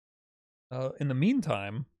In the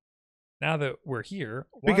meantime, now that we're here,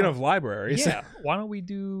 Speaking of libraries, yeah, why don't we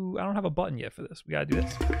do? I don't have a button yet for this. We gotta do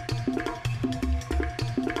this.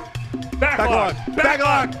 Backlog!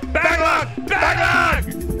 Backlog! Backlog!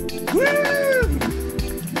 Backlog! Woo!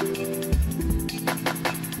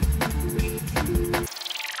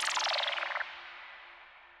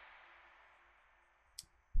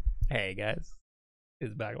 Hey guys,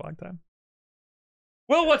 it's backlog time.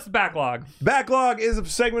 Well, what's the backlog? Backlog is a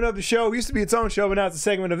segment of the show. It used to be its own show, but now it's a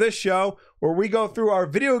segment of this show where we go through our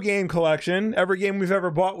video game collection. Every game we've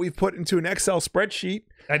ever bought, we've put into an Excel spreadsheet.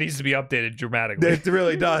 That needs to be updated dramatically. It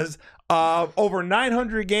really does. Over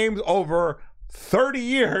 900 games over 30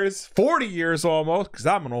 years, 40 years almost, because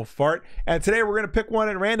I'm an old fart. And today we're going to pick one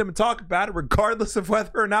at random and talk about it, regardless of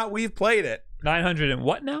whether or not we've played it. 900 and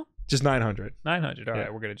what now? Just 900. 900. All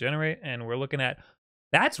right, we're going to generate, and we're looking at,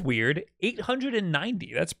 that's weird,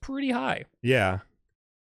 890. That's pretty high. Yeah.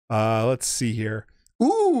 Let's see here.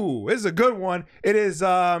 Ooh, this is a good one. It is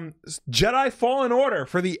Jedi Fallen Order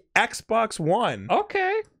for the Xbox One.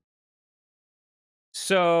 Okay.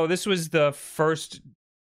 So this was the first,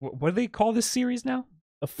 what do they call this series now?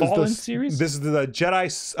 The Fallen series? This is the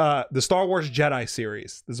Jedi, the Star Wars Jedi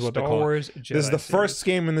series. This is what they call it. This is the first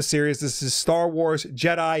game in the series. This is Star Wars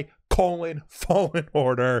Jedi Fallen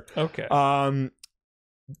Order. Okay.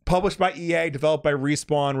 Published by EA, developed by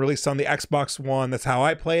Respawn, released on the Xbox One. That's how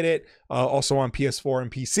I played it. Also on PS4 and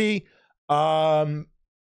PC. I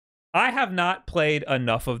have not played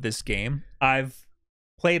enough of this game. I've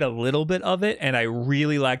played a little bit of it, and I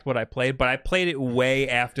really liked what I played, but I played it way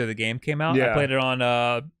after the game came out. Yeah. I played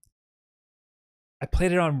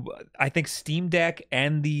it on I think Steam Deck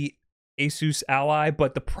and the Asus Ally,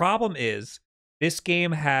 but the problem is this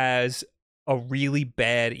game has a really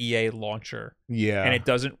bad EA launcher. Yeah. And it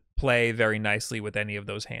doesn't play very nicely with any of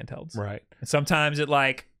those handhelds. Right. And sometimes it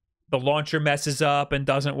the launcher messes up and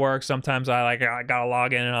doesn't work. Sometimes I gotta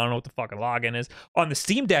log in and I don't know what the fucking login is. On the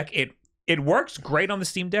Steam Deck, it works great on the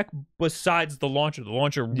Steam Deck besides the launcher. The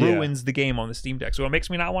launcher ruins the game on the Steam Deck, so it makes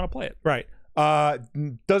me not want to play it. Right.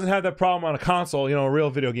 Doesn't have that problem on a console, a real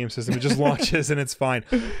video game system. It just launches and it's fine.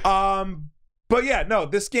 But yeah, no,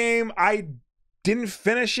 this game, I didn't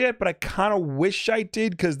finish it, but I kind of wish I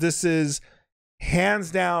did, because this is hands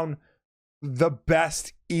down the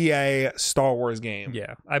best EA Star Wars game.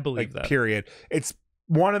 Yeah, I believe that. Period. It's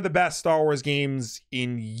one of the best Star Wars games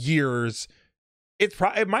in years.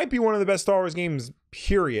 It might be one of the best Star Wars games,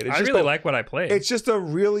 period. I really like what I played. It's just a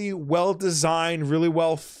really well-designed, really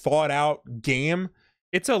well-thought-out game.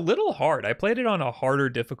 It's a little hard. I played it on a harder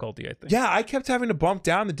difficulty, I think. Yeah, I kept having to bump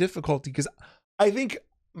down the difficulty, because I think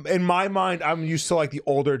in my mind, I'm used to the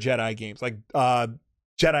older Jedi games, like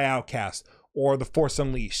Jedi Outcast or The Force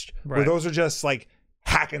Unleashed, where those are just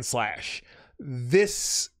hack and slash.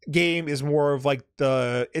 This game is more of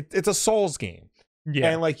it's a Souls game. Yeah.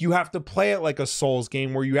 And you have to play it like a Souls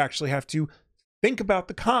game, where you actually have to think about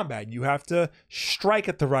the combat. You have to strike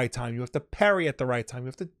at the right time. You have to parry at the right time. You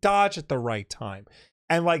have to dodge at the right time.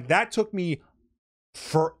 And that took me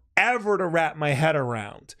forever to wrap my head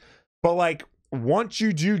around. But once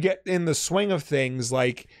you do get in the swing of things,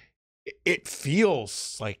 it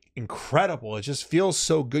feels incredible. It just feels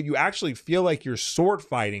so good. You actually feel like you're sword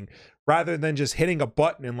fighting rather than just hitting a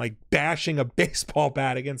button and bashing a baseball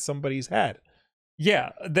bat against somebody's head.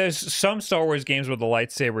 Yeah, there's some Star Wars games where the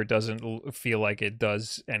lightsaber doesn't feel like it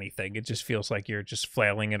does anything. It just feels like you're just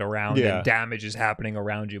flailing it around and damage is happening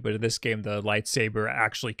around you. But in this game, the lightsaber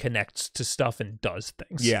actually connects to stuff and does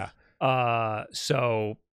things. Yeah.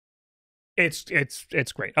 So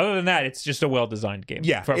it's great. Other than that, it's just a well-designed game.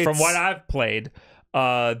 Yeah. From what I've played,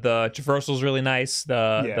 the traversal is really nice.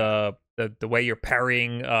 The way you're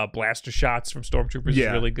parrying blaster shots from stormtroopers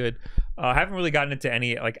is really good. I haven't really gotten into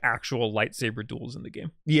any actual lightsaber duels in the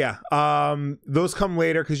game. Yeah, those come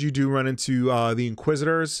later, because you do run into the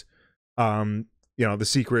Inquisitors, the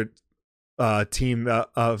secret team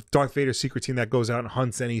of Darth Vader's secret team that goes out and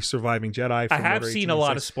hunts any surviving Jedi. I have seen a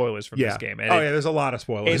lot of spoilers from this game. And there's a lot of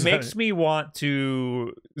spoilers. It makes me want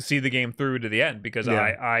to see the game through to the end, because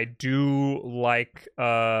I do like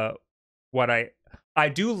I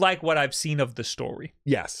do like what I've seen of the story.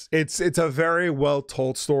 Yes, it's a very well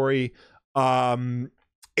told story.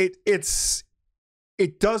 It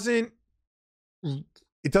doesn't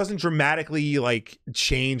dramatically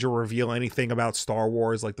change or reveal anything about Star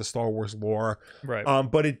Wars, the Star Wars lore. Right.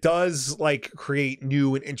 But it does create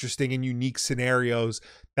new and interesting and unique scenarios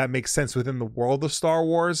that make sense within the world of Star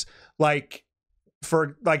Wars.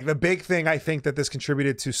 For the big thing I think that this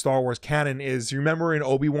contributed to Star Wars canon is, you remember in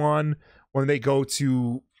Obi-Wan when they go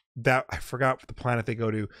to that I forgot what the planet they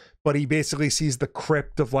go to, but he basically sees the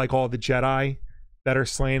crypt of like all the Jedi that are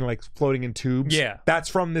slain, like floating in tubes. Yeah, that's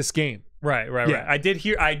from this game. Right. I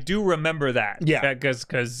do remember that. Yeah,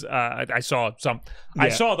 because I saw some. I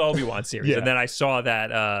saw the Obi-Wan series, and then I saw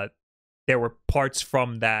that there were parts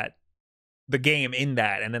from the game in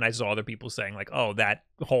that, and then I saw other people saying like, "Oh, that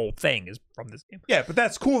whole thing is from this game." Yeah, but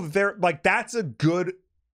that's cool that they're like, that's a good,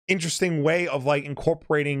 interesting way of like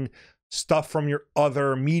incorporating stuff from your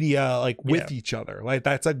other media like with each other. Like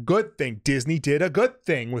that's a good thing. Disney did a good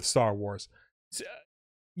thing with Star Wars.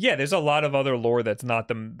 Yeah, there's a lot of other lore that's not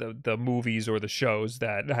the movies or the shows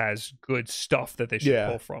that has good stuff that they should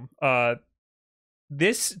pull from.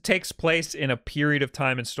 This takes place in a period of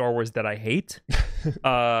time in Star Wars that I hate.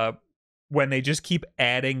 When they just keep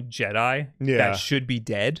adding Jedi that should be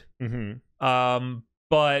dead. Mm-hmm.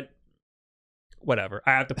 But whatever.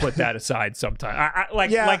 I have to put that aside sometime.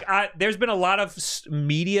 There's been a lot of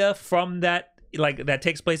media from that, like that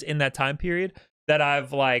takes place in that time period that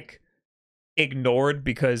I've like ignored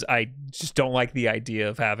because I just don't like the idea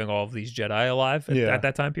of having all of these Jedi alive at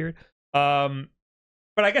that time period.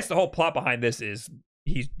 But I guess the whole plot behind this is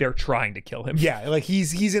they're trying to kill him. Yeah, like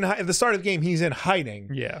he's in at the start of the game, he's in hiding.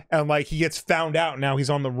 Yeah, and like he gets found out. Now he's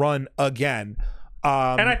on the run again.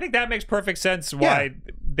 And I think that makes perfect sense why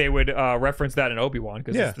they would reference that in Obi-Wan,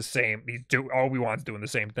 because it's the same. Obi-Wan's doing the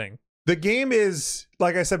same thing. The game is,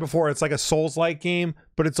 like I said before, it's like a Souls-like game,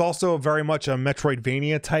 but it's also very much a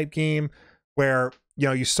Metroidvania type game where, you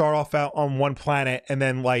know, you start off out on one planet and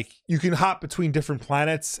then like you can hop between different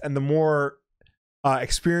planets, and the more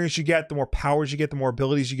experience you get, the more powers you get, the more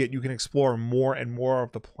abilities you get, you can explore more and more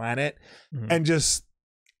of the planet. Mm-hmm. And just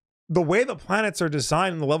the way the planets are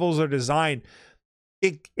designed and the levels are designed,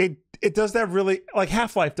 it does that really, like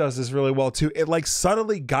Half-Life does this really well too. It like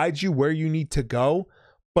subtly guides you where you need to go,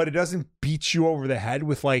 but it doesn't beat you over the head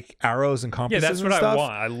with like arrows and compasses. Yeah, that's what I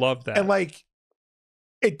want. I love that. And like,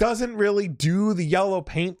 it doesn't really do the yellow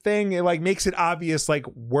paint thing. It like makes it obvious like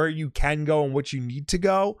where you can go and what you need to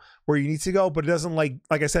go, but it doesn't like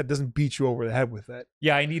I said, it doesn't beat you over the head with it.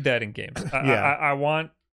 Yeah, I need that in games.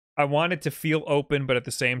 I want it to feel open, but at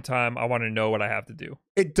the same time, I want to know what I have to do.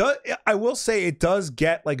 It does. I will say it does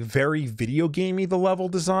get like very video gamey, the level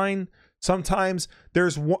design. Sometimes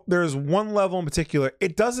there's one level in particular.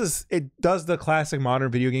 It does the classic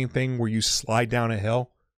modern video game thing where you slide down a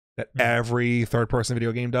hill that every third-person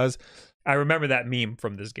video game does. I remember that meme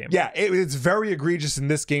from this game. Yeah, it's very egregious in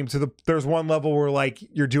this game. There's one level where like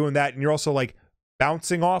you're doing that, and you're also like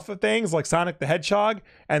bouncing off of things like Sonic the Hedgehog,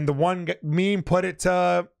 and the one meme put it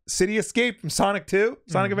to City Escape from Sonic 2,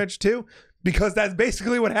 Sonic Adventure 2, because that's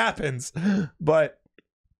basically what happens. But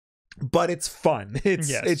it's fun.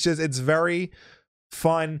 It's very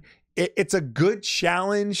fun. It's a good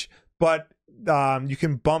challenge, but you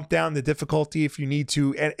can bump down the difficulty if you need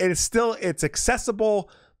to, and it's accessible,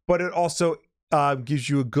 but it also gives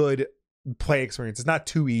you a good play experience. It's not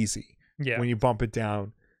too easy when you bump it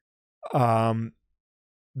down.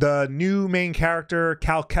 The new main character,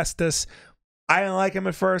 Cal Kestis, I didn't like him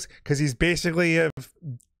at first because he's basically a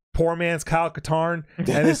poor man's Kyle Katarn, and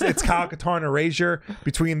it's Kyle Katarn erasure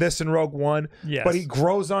between this and Rogue One. Yes. But he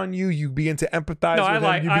grows on you. You begin to empathize with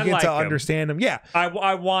him. You begin to understand him. Yeah.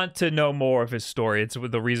 I want to know more of his story. It's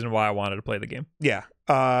the reason why I wanted to play the game. Yeah.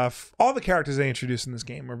 All the characters they introduced in this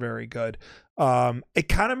game are very good. It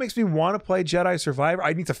kind of makes me want to play Jedi Survivor.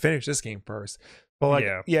 I need to finish this game first. But like,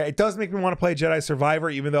 yeah, it does make me want to play Jedi Survivor,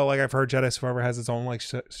 even though like I've heard Jedi Survivor has its own like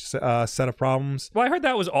set of problems. Well, I heard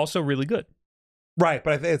that was also really good. Right,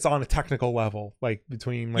 but I think it's on a technical level, like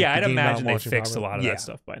between like I'd imagine they fixed a lot of that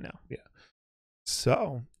stuff by now. Yeah.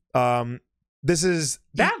 So, this is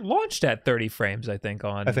that launched at 30 frames, I think,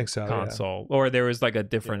 on console, or there was like a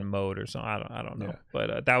different mode or something. I don't know,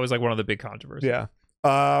 but that was like one of the big controversies. Yeah.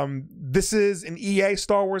 This is an EA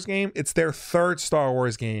Star Wars game. It's their third Star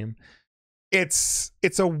Wars game. It's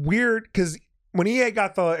a weird, because when EA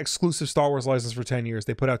got the exclusive Star Wars license for 10 years,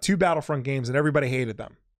 they put out 2 Battlefront games and everybody hated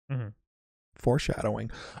them. Mm-hmm.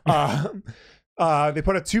 Foreshadowing. They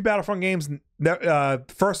put out 2 Battlefront games. The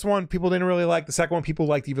first one people didn't really like. The second one people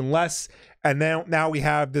liked even less. And now we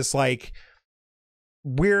have this like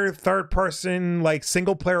weird third person like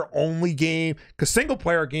single player only game, because single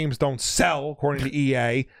player games don't sell according to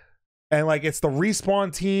EA. And like it's the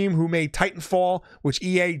Respawn team who made Titanfall, which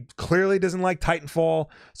EA clearly doesn't like Titanfall.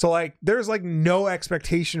 So like there's like no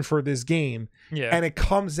expectation for this game. Yeah. And it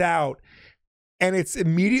comes out and it's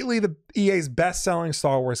immediately the EA's best-selling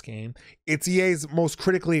Star Wars game. It's EA's most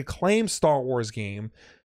critically acclaimed Star Wars game.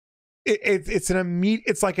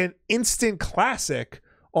 It's like an instant classic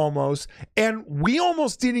almost. And we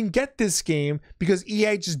almost didn't get this game because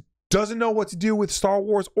EA just doesn't know what to do with Star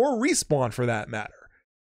Wars or Respawn for that matter.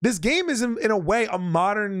 This game is in a way a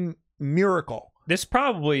modern miracle. This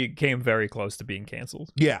probably came very close to being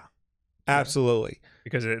canceled. Yeah, absolutely.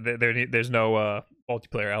 Because there's no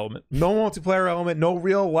multiplayer element. No multiplayer element, no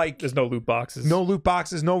real there's no loot boxes. No loot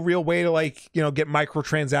boxes, no real way to get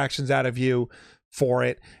microtransactions out of you for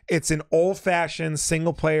it. It's an old-fashioned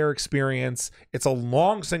single-player experience. It's a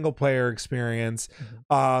long single-player experience.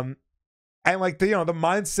 And the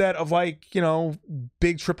mindset of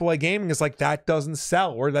big AAA gaming is that doesn't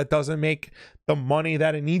sell or that doesn't make the money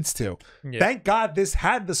that it needs to. Yeah. Thank God this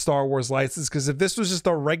had the Star Wars license, because if this was just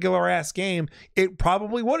a regular ass game, it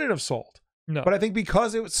probably wouldn't have sold. No. But I think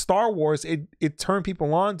because it was Star Wars, it turned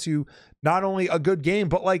people on to not only a good game,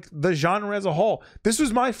 but the genre as a whole. This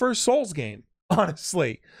was my first Souls game,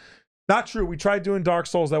 honestly. Not true. We tried doing Dark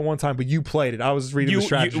Souls at one time, but you played it. I was reading the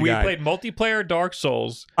strategy guide. We played multiplayer Dark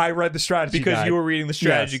Souls. I read the strategy guide. Because you were reading the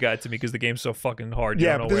strategy guide to me, because the game's so fucking hard.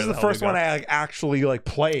 Yeah, but this is the first one I actually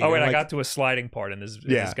played. Oh, wait, I got to a sliding part in this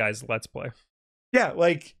guy's Let's Play. Yeah,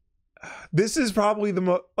 this is probably the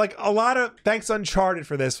most, a lot of, thanks Uncharted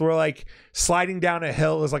for this. We're sliding down a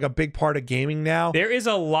hill is a big part of gaming now. There is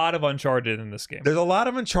a lot of Uncharted in this game. There's a lot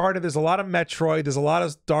of Uncharted. There's a lot of Metroid. There's a lot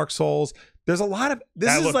of Dark Souls. There's a lot of,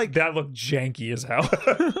 that looked janky as hell.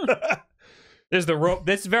 There's the rope.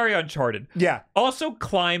 That's very Uncharted. Yeah. Also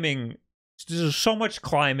climbing. There's so much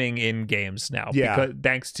climbing in games now. Yeah. Because,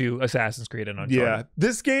 thanks to Assassin's Creed and Uncharted. Yeah.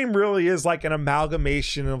 This game really is an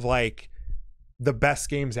amalgamation of the best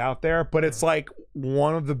games out there, but it's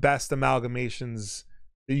one of the best amalgamations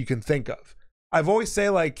that you can think of. I've always say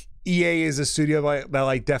EA is a studio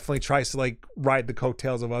that definitely tries to ride the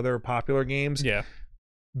coattails of other popular games. Yeah.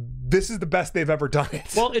 This is the best they've ever done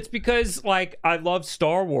it. Well, it's because I love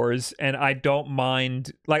Star Wars and I don't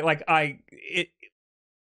mind I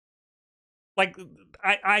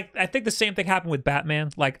think the same thing happened with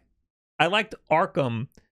Batman. I liked Arkham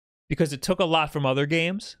because it took a lot from other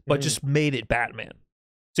games, but just made it Batman.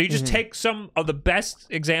 So you just take some of the best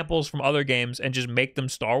examples from other games and just make them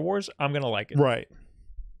Star Wars. I'm going to like it. Right.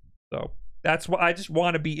 So that's why I just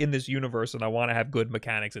want to be in this universe and I want to have good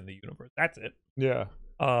mechanics in the universe. That's it. Yeah.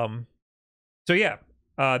 So yeah,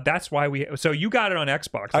 that's why so you got it on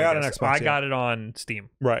Xbox. I got an Xbox. I got it on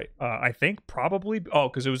Steam. Right. I think probably,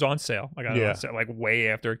 because it was on sale. I got it on sale way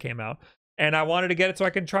after it came out. And I wanted to get it so I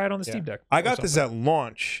can try it on the Steam Deck. I got this at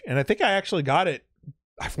launch, and I think I actually got it.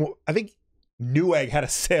 I think Newegg had a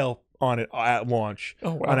sale on it at launch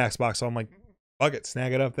on Xbox. So I'm like, fuck it,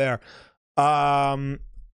 snag it up there. I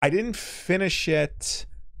didn't finish it.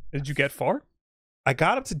 Did you get far? I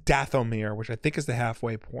got up to Dathomir, which I think is the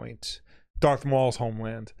halfway point. Darth Maul's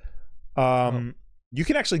homeland. You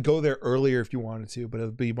can actually go there earlier if you wanted to, but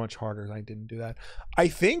it'll be much harder. I didn't do that. I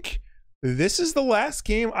think this is the last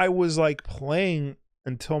game I was playing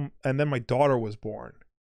and then my daughter was born.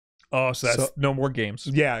 Oh, so that's no more games.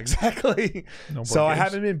 Yeah, exactly. No more so games. I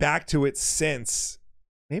haven't been back to it since.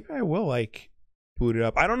 Maybe I will boot it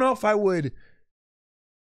up. I don't know if I would.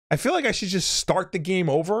 I feel like I should just start the game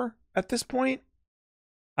over at this point.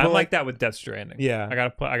 I like that with Death Stranding. Yeah,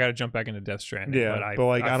 I gotta jump back into Death Stranding. Yeah,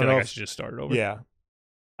 but I don't know I should just start it over. Yeah,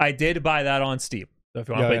 I did buy that on Steam. So if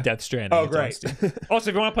you want to play Death Stranding, oh great. Also,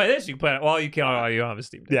 if you want to play this, you can play it. Well, you can't. Oh, you don't have a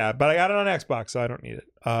Steam Deck. Yeah, but I got it on Xbox, so I don't need it.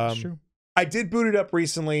 That's true. I did boot it up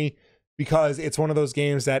recently because it's one of those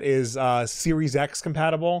games that is Series X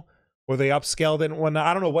compatible, where they upscaled it and whatnot.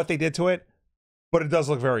 I don't know what they did to it, but it does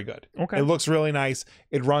look very good. Okay, it looks really nice.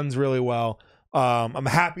 It runs really well. I'm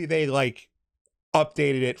happy they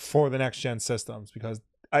updated it for the next gen systems, because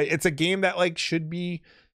it's a game that should be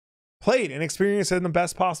played and experienced in the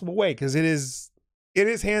best possible way, because it is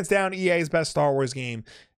hands down EA's best Star Wars game,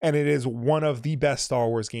 and it is one of the best Star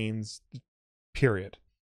Wars games, period.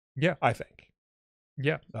 Yeah, I think.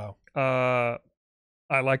 Yeah. So I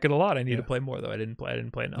like it a lot. I need to play more though. I didn't play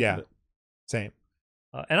enough of it. Same.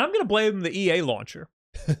 And I'm gonna blame the EA launcher.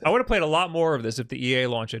 I would have played a lot more of this if the EA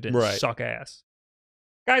launcher didn't suck ass.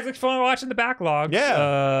 Guys, thanks for watching the Backlog.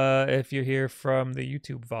 Yeah. If you're here from the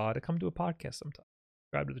YouTube VOD, come do a podcast sometime.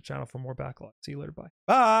 Subscribe to the channel for more Backlog. See you later. Bye.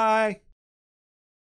 Bye.